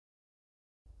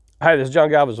Hi, this is John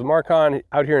Galvez with Marcon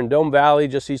out here in Dome Valley,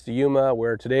 just east of Yuma,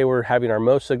 where today we're having our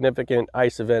most significant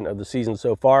ice event of the season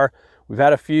so far. We've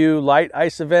had a few light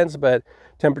ice events, but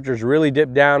temperatures really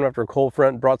dipped down after a cold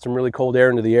front brought some really cold air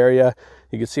into the area.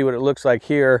 You can see what it looks like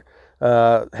here.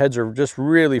 Heads are just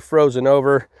really frozen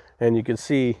over, and you can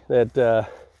see that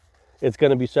it's going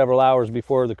to be several hours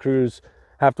before the crews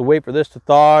have to wait for this to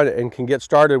thaw and can get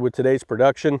started with today's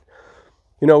production.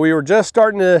 You know, we were just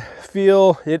starting to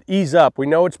feel it ease up. We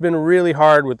know it's been really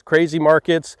hard with crazy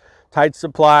markets, tight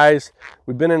supplies.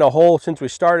 We've been in a hole since we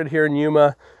started here in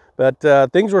Yuma, but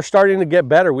things were starting to get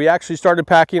better. We actually started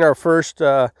packing our first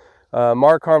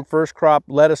Marcon first crop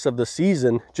lettuce of the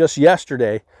season just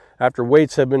yesterday after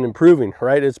weights have been improving,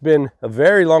 right? It's been a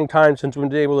very long time since we've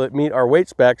been able to meet our weight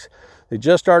specs. They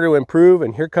just started to improve,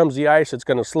 and here comes the ice. It's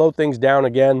going to slow things down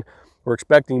again. We're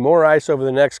expecting more ice over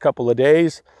the next couple of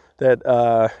days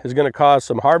that is going to cause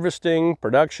some harvesting,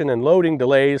 production, and loading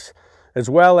delays, as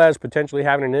well as potentially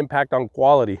having an impact on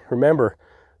quality. Remember,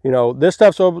 you know, this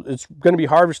stuff, so it's going to be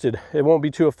harvested. It won't be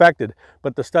too affected.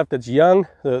 But the stuff that's young,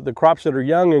 the crops that are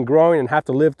young and growing and have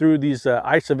to live through these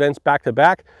ice events back to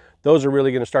back, those are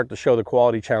really going to start to show the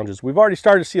quality challenges. We've already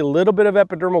started to see a little bit of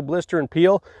epidermal blister and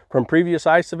peel from previous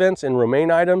ice events in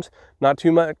romaine items. Not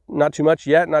too much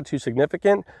yet, not too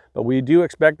significant, but we do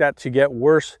expect that to get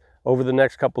worse over the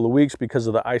next couple of weeks because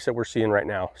of the ice that we're seeing right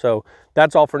now. So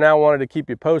that's all for now. Wanted to keep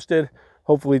you posted.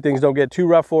 Hopefully things don't get too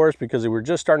rough for us because we're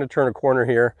just starting to turn a corner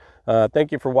here.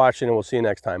 Thank you for watching, and we'll see you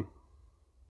next time.